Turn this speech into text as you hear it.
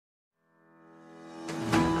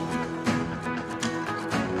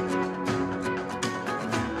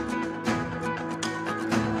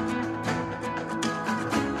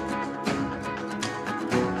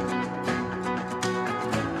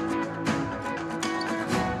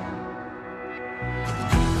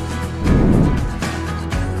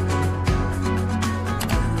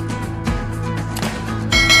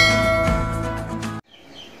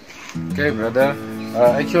Okay, brother.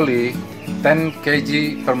 Actually, 10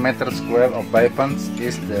 kg per meter square of biopons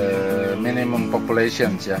is the minimum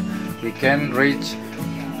population. Yeah, we can reach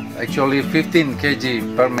actually 15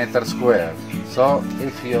 kg per meter square. So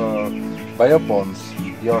if your biopons,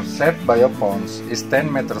 your set biopons is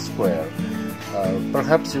 10 meter square,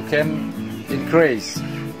 perhaps you can increase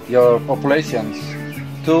your populations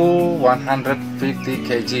to 150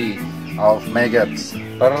 kg of maggots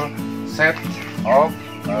per set of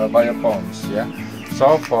biopons. Yeah,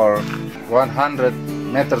 so for 100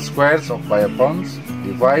 meter squares of biopons,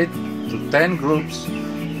 divide to 10 groups.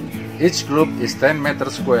 Each group is 10 meter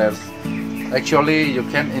squares. Actually, you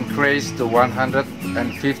can increase to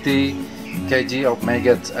 150 kg of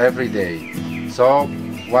maggots every day. So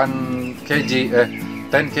 1 kg,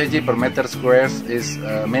 10 kg per meter squares is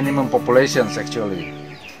minimum populations actually.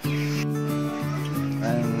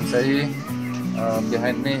 And say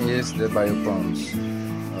behind me is the biopons.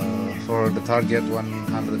 For the target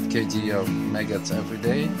 100 kg of maggots every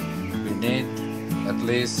day, we need at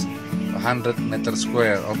least 100 meter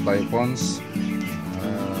square of biopons.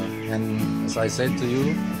 And as I said to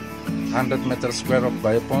you, 100 meter square of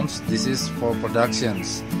biopons, this is for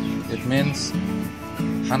productions. It means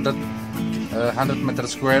 100 meter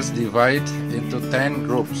squares divide into 10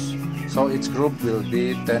 groups. So each group will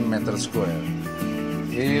be 10 meter square.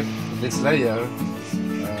 If this layer,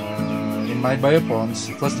 in my biopons,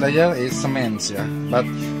 first layer is cement, yeah, but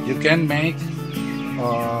you can make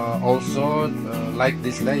also like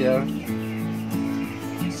this layer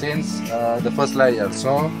since the first layer.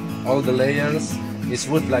 So all the layers is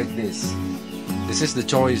wood like this. This is the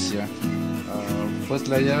choice, yeah. First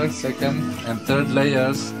layer, second and third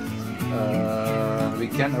layers, we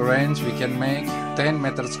can arrange, we can make 10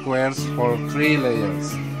 meter squares for 3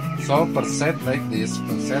 layers. So per set like this,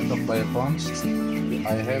 per set of biopons,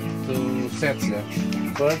 I have 2 sets, yeah,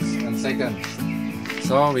 first and second.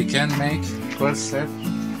 So we can make first set,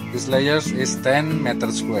 this layers is 10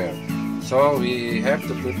 meter square. So we have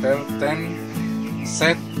to prepare 10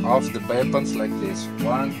 set of the biopons like this.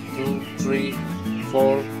 1, 2, 3,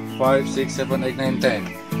 4, 5, 6, 7, 8, 9,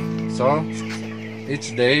 10. So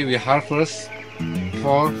each day we harvest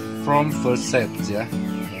 4 from first set, yeah.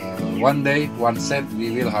 One day, 1 set we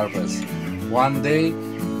will harvest. One day,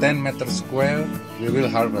 10 meter square we will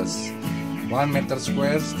harvest. 1 meter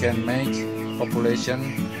squares can make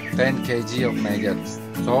population 10 kg of maggots.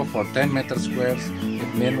 So for 10 meter squares,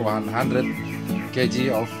 it means 100 kg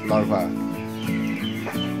of larvae.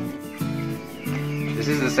 This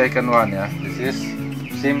is the second one, yeah. This is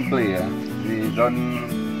simply, yeah. We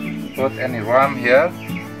don't put any ram here,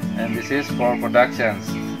 and this is for productions.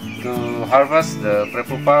 To harvest the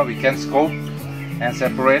prepupa, we can scope and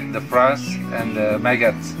separate the frass and the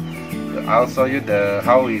maggots. I'll show you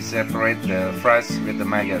how we separate the frass with the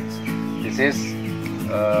maggots. This is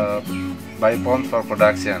biopons for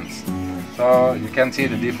productions. So you can see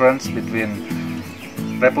the difference between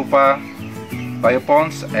prepupa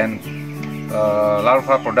biopons and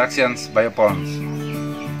larva productions biopons.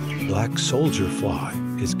 Black soldier fly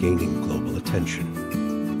is gaining global attention.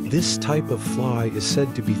 This type of fly is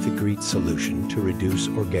said to be the great solution to reduce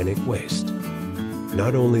organic waste.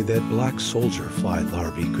 Not only that black soldier fly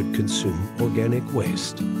larvae could consume organic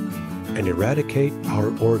waste and eradicate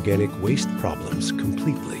our organic waste problems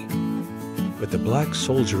completely, but the black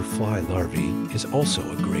soldier fly larvae is also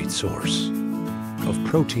a great source of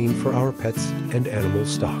protein for our pets and animal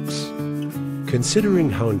stocks. Considering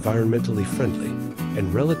how environmentally friendly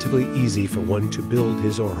and relatively easy for one to build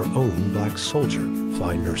his or her own black soldier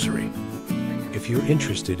fly nursery. If you're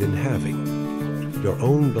interested in having your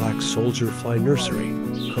own black soldier fly nursery,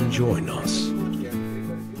 come join us.